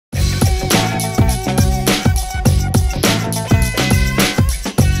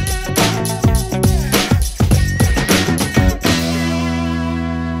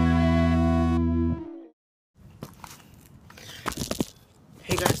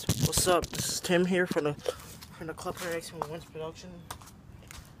guys, what's up? This is Tim here from the Sharpener X1's production.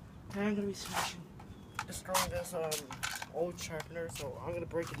 And I'm gonna be destroying this old sharpener, so I'm gonna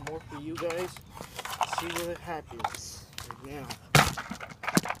break it more for you guys. See what happens right now.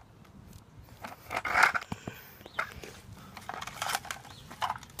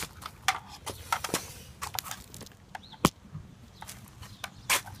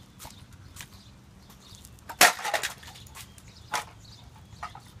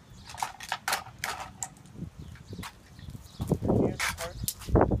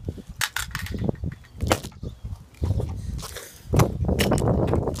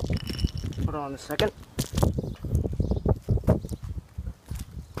 Hold on a second.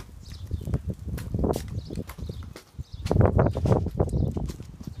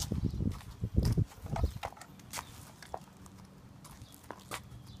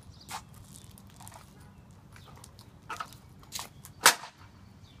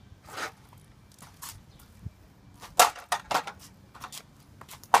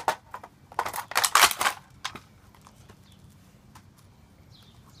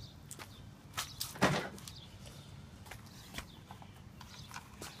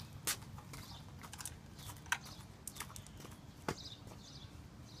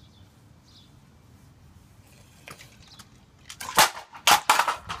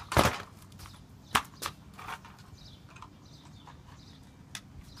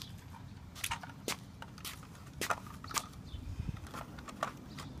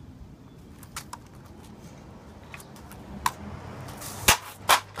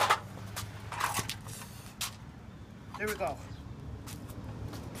 There we go.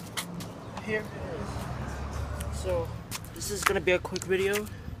 Here it is. So, this is gonna be a quick video.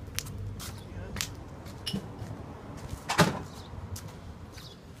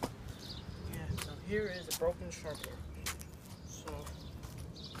 So here is a broken sharpener. So,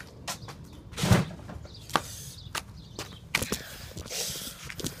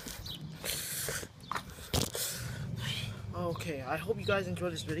 okay, I hope you guys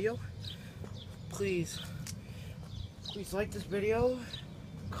enjoyed this video. Please like this video,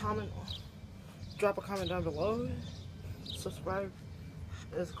 comment, drop a comment down below, subscribe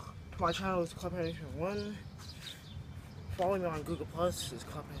to my channel, is Sharpener1. Follow me on Google Plus, is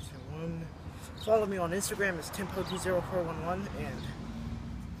Sharpener1. Follow me on Instagram, it's Tempo20411,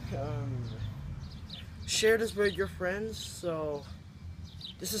 and share this with your friends. So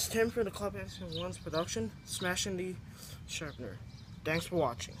this is Tim from the Sharpener1's production, smashing the sharpener. Thanks for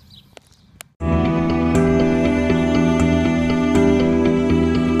watching.